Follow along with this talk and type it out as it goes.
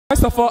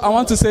First of all, I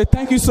want to say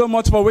thank you so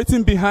much for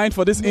waiting behind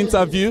for this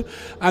interview.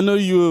 I know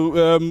you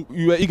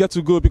were eager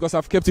to go because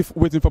I've kept you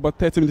waiting for about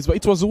 30 minutes, but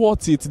it was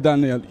worth it,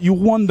 Daniel. You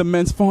won the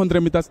men's 400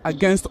 meters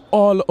against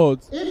all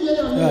odds.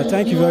 Yeah,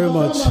 thank you very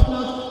much.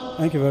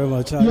 Thank you very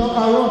much.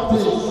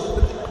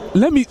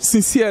 Let me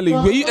sincerely,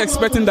 were you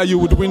expecting that you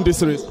would win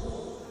this race?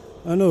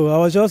 No, I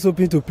was just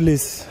hoping to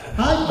place.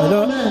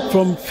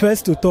 From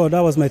first to third, that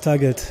was my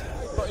target.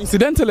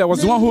 Incidentally, I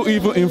was the one who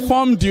even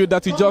informed you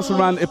that you just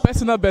ran a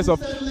personal best of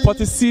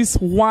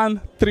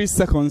 46.13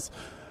 seconds.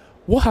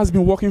 What has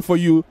been working for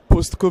you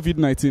post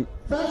COVID-19?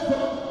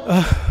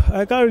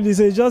 I can't really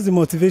say, just the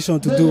motivation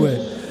to do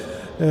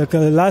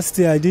well. Last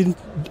year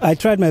I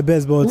tried my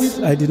best, but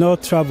I did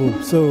not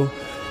travel. So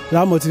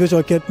that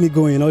motivation kept me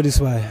going all this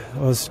while. I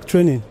was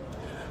training,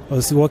 I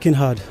was working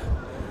hard.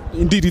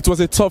 Indeed, it was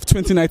a tough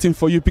 2019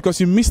 for you because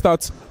you missed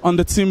out on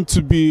the team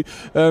to be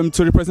to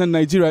represent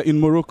Nigeria in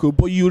Morocco,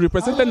 but you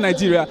represented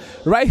Nigeria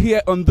right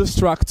here on this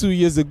track 2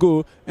 years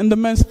ago in the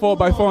men's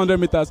 4x400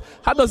 meters.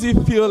 How does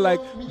it feel like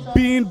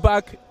being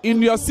back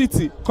in your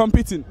city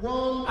competing?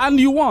 And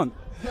you won.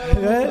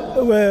 Yeah,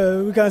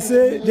 well, we can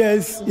say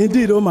there's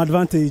indeed home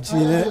advantage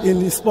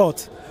in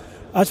sport.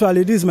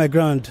 Actually, this is my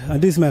ground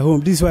and this is my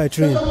home. This is where I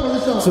train.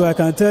 So I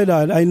can tell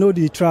that I know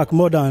the track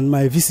more than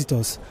my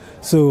visitors.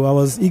 So I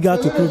was eager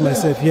to prove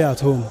myself here at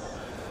home.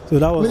 So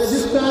that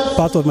was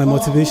part of my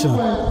motivation.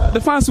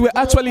 The fans were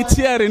actually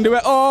cheering. They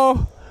were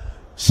all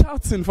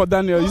shouting for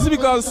Daniel. Is it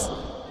because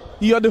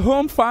you're the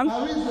home fan?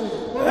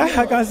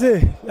 I can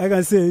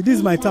say. This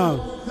is my town.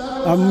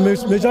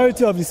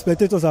 Majority of the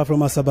spectators are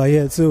from Asaba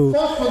here. So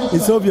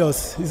it's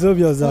obvious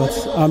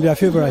that I'm their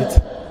favorite.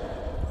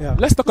 Yeah.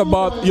 Let's talk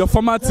about your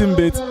former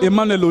teammate,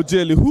 Emmanuel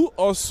Ojeli, who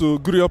also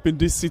grew up in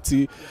this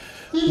city.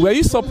 Were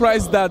you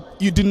surprised that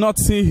you did not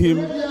see him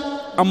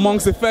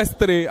amongst the first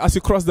three as you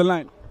crossed the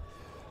line?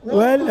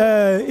 Well,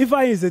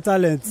 Ifa is a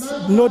talent,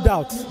 no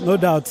doubt.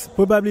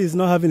 Probably he's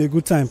not having a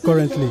good time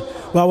currently.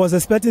 But I was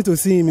expecting to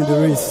see him in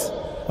the race.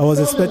 I was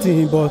expecting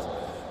him, but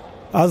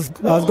as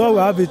God will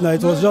have it now,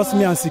 it was just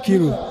me and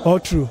Sikiru all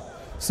through.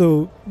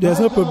 So there's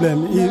no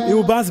problem. He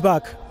will bounce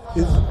back.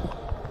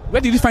 Where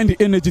did you find the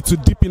energy to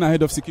dip in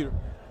ahead of Sikiru?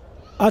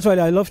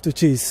 Actually, I love to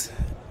chase.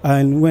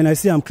 And when I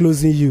see I'm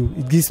closing you,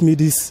 it gives me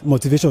this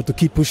motivation to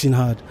keep pushing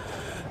hard.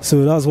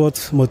 So that's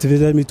what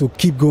motivated me to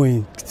keep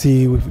going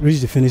till we reach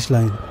the finish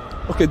line.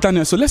 Okay,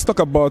 Daniel, so let's talk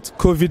about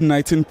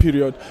COVID-19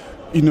 period.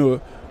 You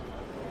know,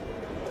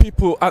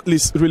 people at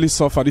least really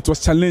suffered. It was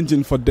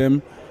challenging for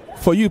them.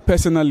 For you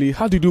personally,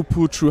 how did you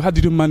pull through? How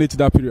did you manage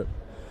that period?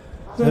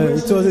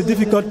 It was a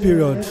difficult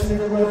period.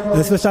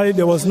 Especially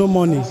there was no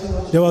money.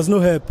 There was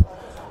no help.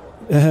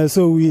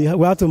 So we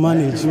had to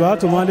manage. We had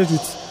to manage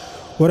with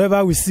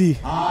whatever we see.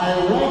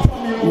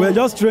 We're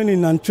just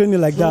training and training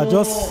like that,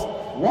 just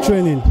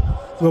training.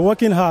 We're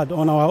working hard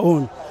on our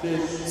own.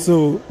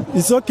 So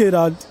it's okay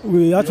that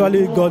we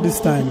actually got this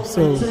time.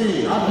 So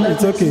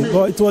it's okay.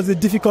 But it was a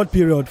difficult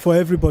period for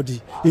everybody,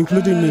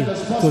 including me.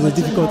 It was a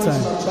difficult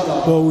time.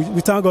 But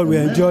we thank God we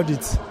enjoyed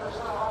it.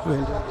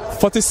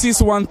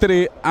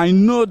 46.13, I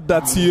know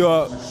that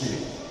you're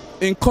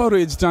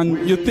encouraged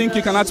and you think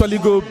you can actually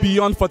go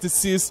beyond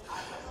 46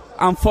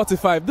 and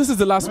 45. This is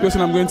the last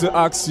question I'm going to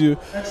ask you.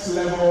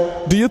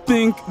 Do you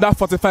think that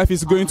 45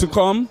 is going to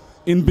come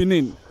in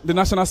Benin, the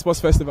National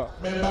Sports Festival?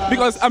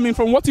 Because, I mean,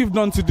 from what you've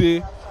done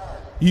today,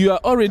 you are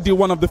already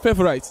one of the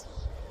favorites.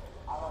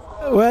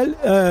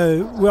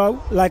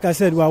 Well, like I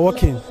said, we are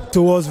working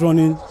towards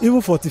running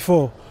even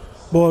 44.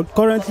 But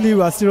currently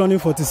we are still running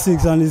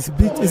 46 and it's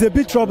a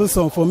bit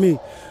troublesome for me.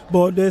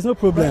 But there's no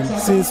problem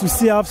since we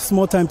still have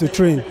small time to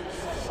train.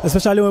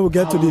 Especially when we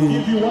get to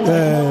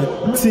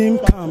the team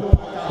camp,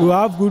 we'll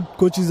have good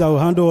coaches that will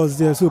handle us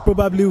there. So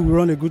probably we'll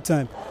run a good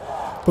time.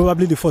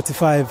 Probably the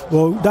 45.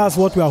 Well, that's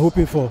what we are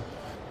hoping for,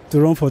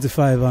 to run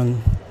 45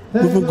 and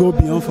even go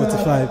beyond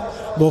 45.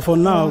 But for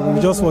now,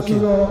 we're just working.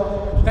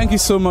 Thank you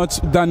so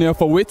much, Daniel,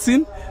 for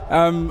waiting.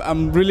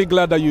 I'm really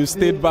glad that you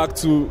stayed back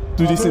to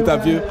do this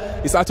interview.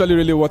 It's actually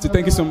really worth it.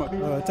 Thank you so much.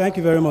 Thank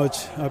you very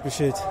much. I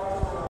appreciate it.